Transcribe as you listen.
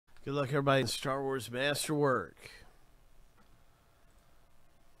Good luck, everybody, in Star Wars Masterwork.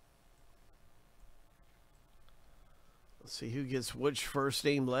 Let's see who gets which first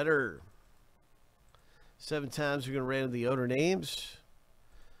name letter. 7 times we're going to random the owner names.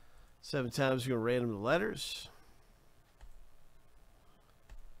 7 times we're going to random the letters.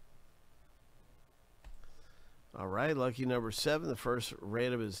 All right, lucky number 7. The first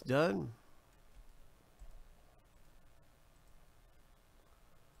random is done.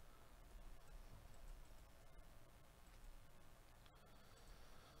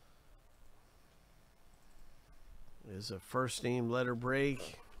 Is a first name letter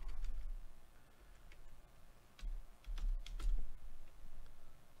break.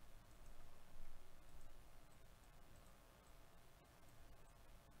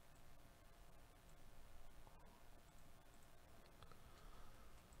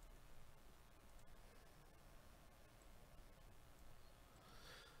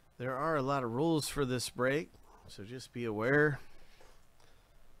 There are a lot of rules for this break, so just be aware.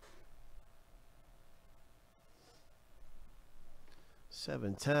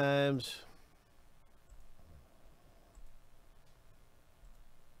 Seven times.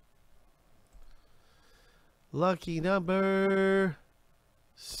 Lucky number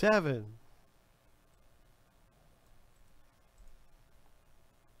 7.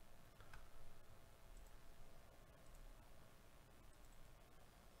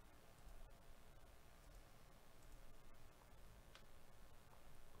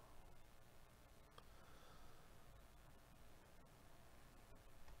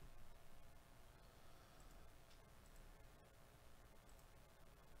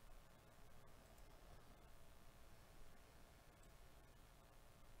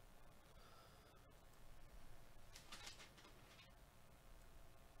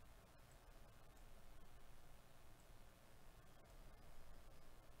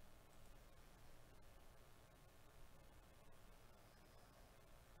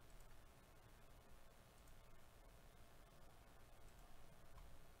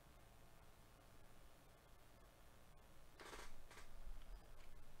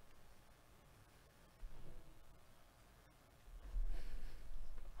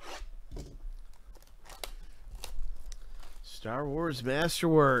 Star Wars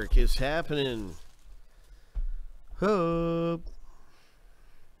Masterwork is happening. Hope.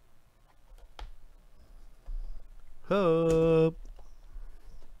 Hope.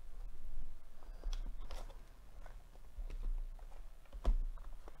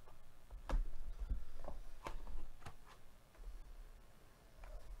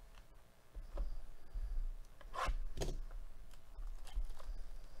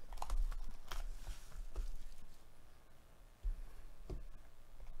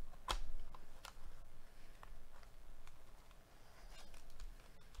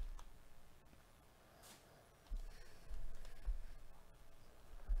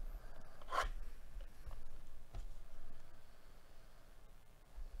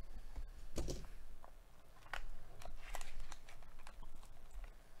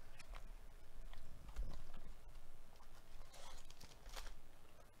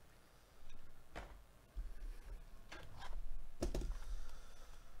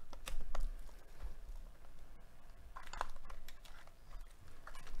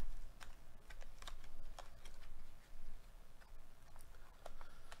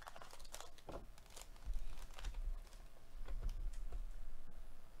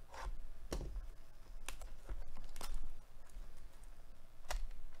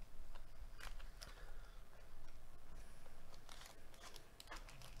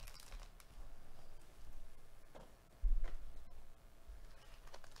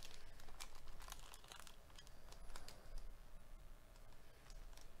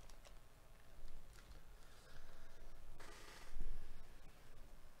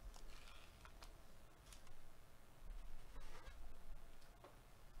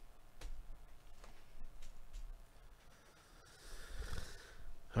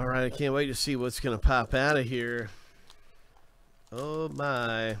 All right, I can't wait to see what's going to pop out of here. Oh,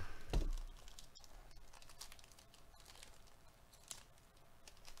 my.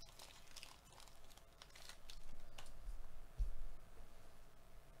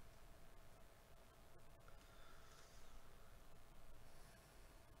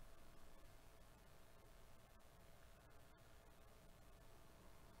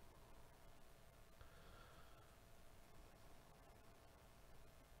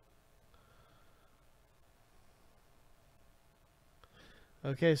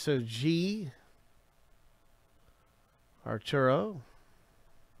 Okay, so G, Arturo.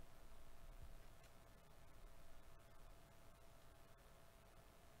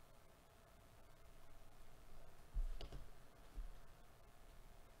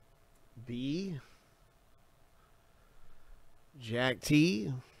 B. Jack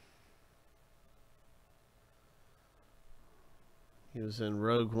T. He was in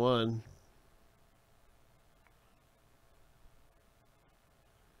Rogue One.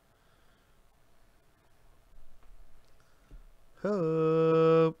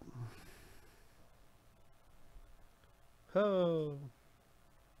 Hope. Ho.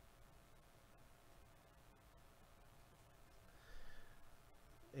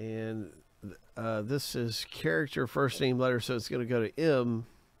 And this is character first name letter, so it's going to go to M.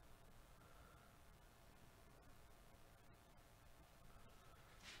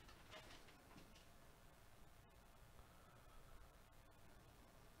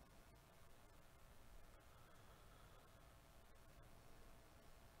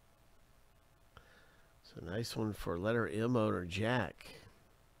 So nice one for letter M owner Jack.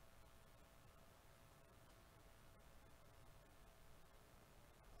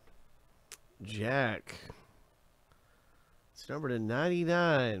 Jack. It's numbered to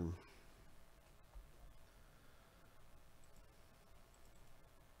 99.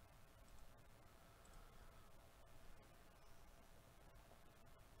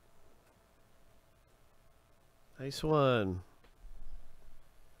 Nice one.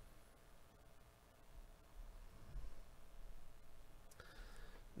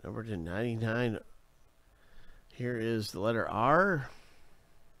 Numbered to 99. Here is the letter R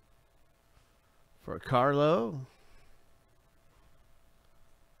for Carlo.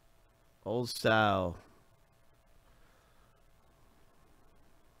 Old style.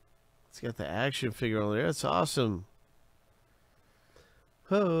 It's got the action figure on there. That's awesome.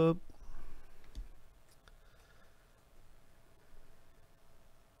 Hope.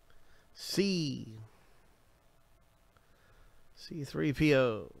 C.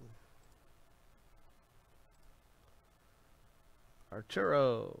 C3PO.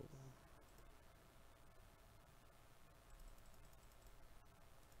 Arturo.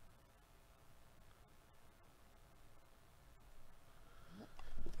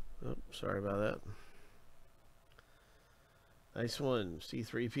 Oh, sorry about that. Nice one,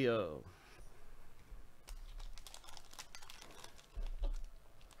 C3PO.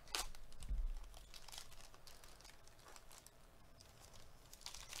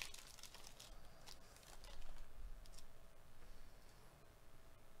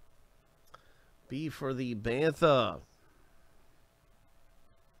 B for the Bantha.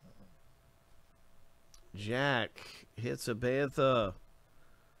 Jack hits a Bantha.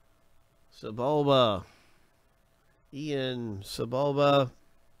 Sebulba. Ian Sebulba.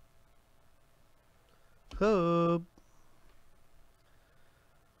 Hope.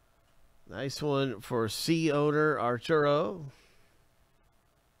 Nice one for C owner Arturo.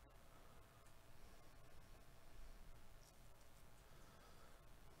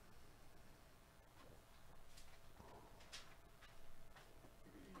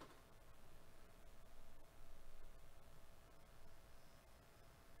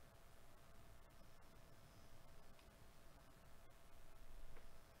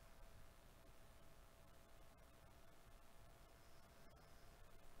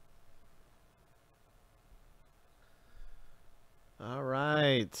 All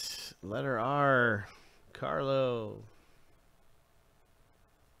right, letter R, Carlo.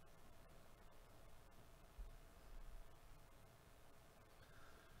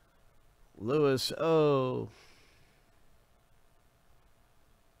 Lewis O.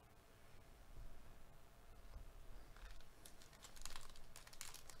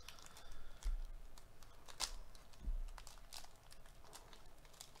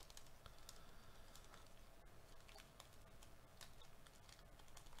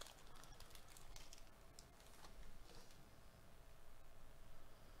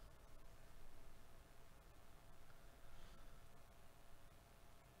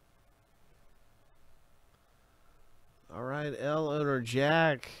 All right, L owner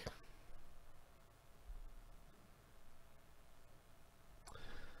Jack.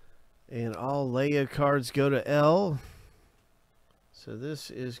 And all Leia cards go to L. So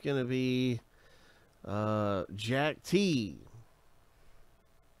this is going to be Jack T.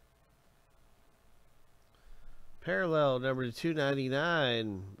 Parallel number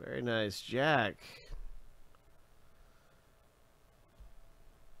 299. Very nice, Jack.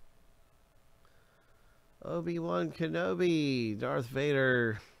 Obi-Wan Kenobi, Darth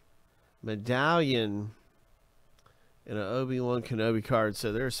Vader medallion, and an Obi-Wan Kenobi card.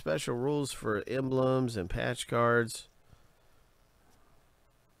 So there are special rules for emblems and patch cards.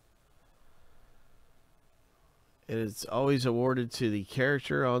 And it's always awarded to the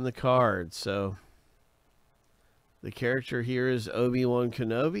character on the card. So The character here is Obi-Wan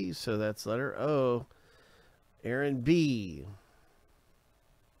Kenobi, so that's letter O. Aaron B.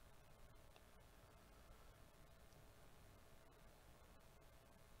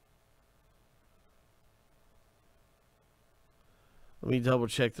 Let me double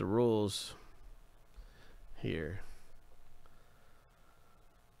check the rules here.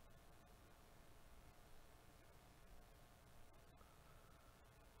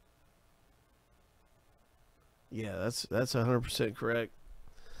 Yeah, that's 100% correct.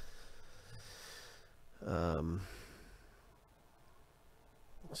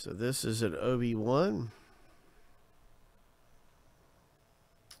 So this is an Obi-Wan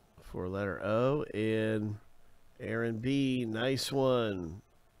for letter O, and Aaron B, nice one.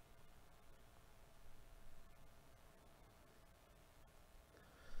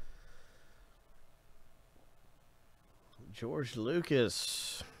 George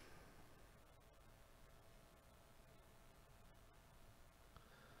Lucas.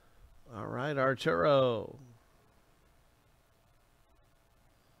 All right, Arturo.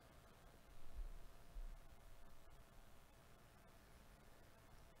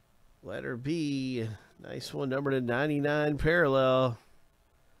 Letter B. Nice one, number to 99 parallel.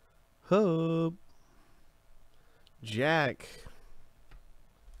 Hope. Jack.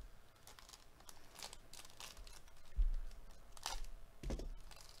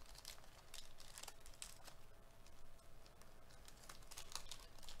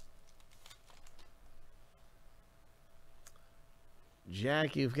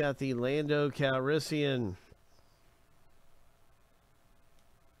 Jack, you've got the Lando Calrissian.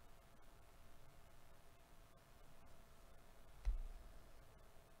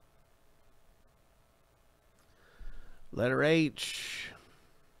 Letter H.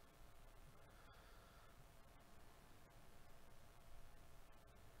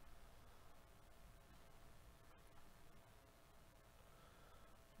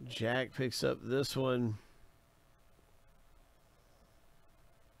 Jack picks up this one.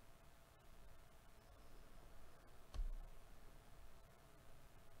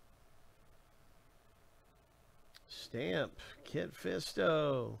 Stamp, Kit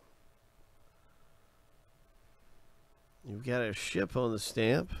Fisto. You've got a ship on the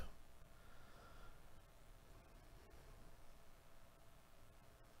stamp.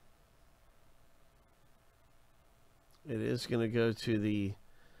 It is going to go to the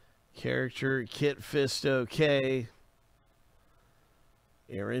character Kit Fisto K.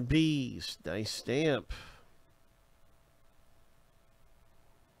 Aaron B. Nice stamp.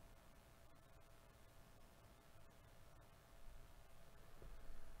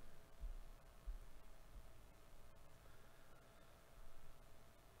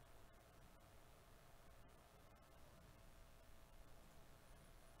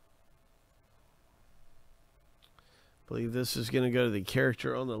 I believe this is going to go to the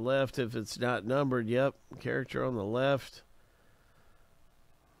character on the left if it's not numbered. Yep, character on the left.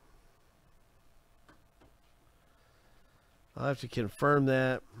 I'll have to confirm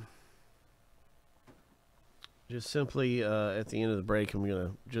that. Just simply at the end of the break, I'm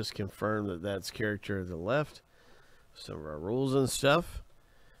going to just confirm that that's character to the left. Some of our rules and stuff.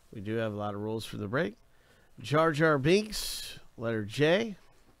 We do have a lot of rules for the break. Jar Jar Binks, letter J.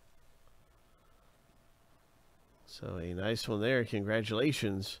 So a nice one there.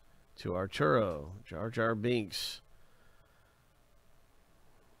 Congratulations to Arturo, Jar Jar Binks.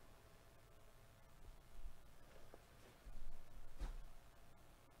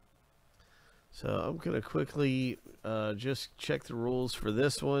 So I'm going to quickly just check the rules for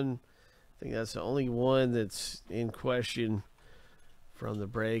this one. I think that's the only one that's in question from the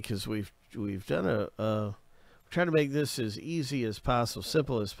break, because we've done trying to make this as easy as possible,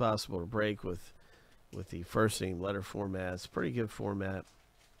 simple as possible to break with the first name letter format. It's a pretty good format.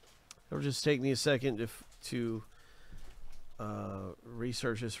 It'll just take me a second to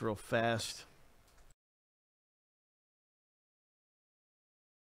research this real fast.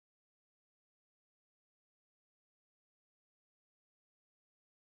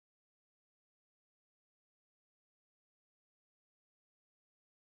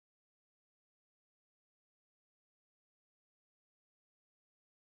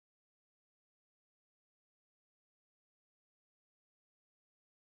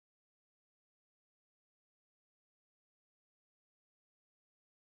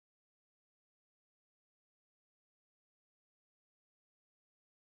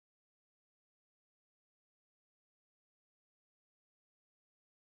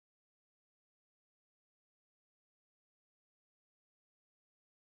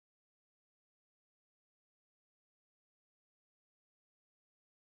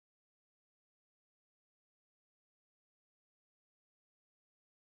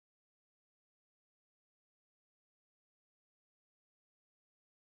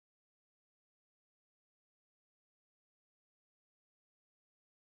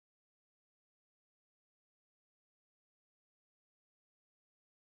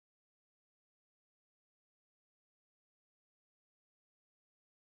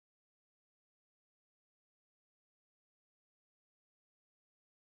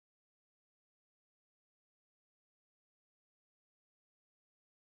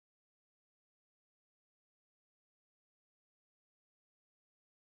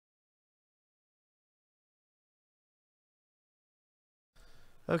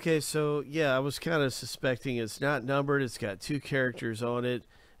 Okay, so yeah, I was kind of suspecting it's not numbered. It's got 2 characters on it.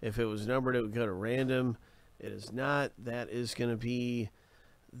 If it was numbered, it would go to random. It is not. That is going to be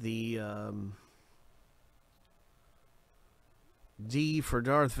the D for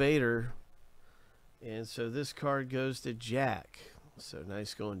Darth Vader. And so this card goes to Jack. So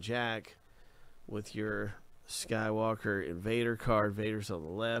nice going Jack with your Skywalker and Vader card. Vader's on the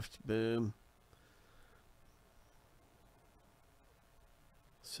left. Boom.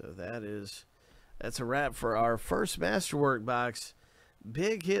 So that's a wrap for our first Masterwork box.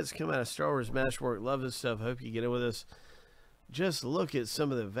 Big hits come out of Star Wars Masterwork. Love this stuff. Hope you get in with us. Just look at some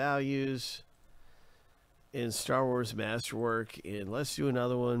of the values in Star Wars Masterwork, and let's do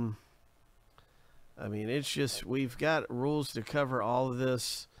another one. I mean, it's just, we've got rules to cover all of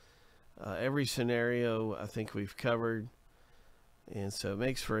this. Every scenario I think we've covered. And so it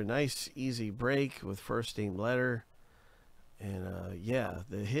makes for a nice, easy break with first name letter. And yeah,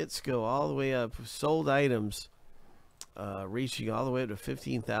 the hits go all the way up. Sold items reaching all the way up to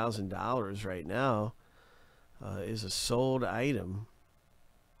 $15,000 right now is a sold item.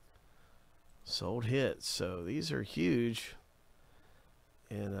 Sold hits. So these are huge.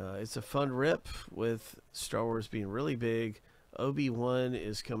 And it's a fun rip with Star Wars being really big. Obi-Wan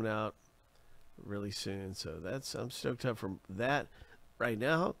is coming out really soon. So I'm stoked up for that. Right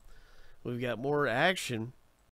now, we've got more action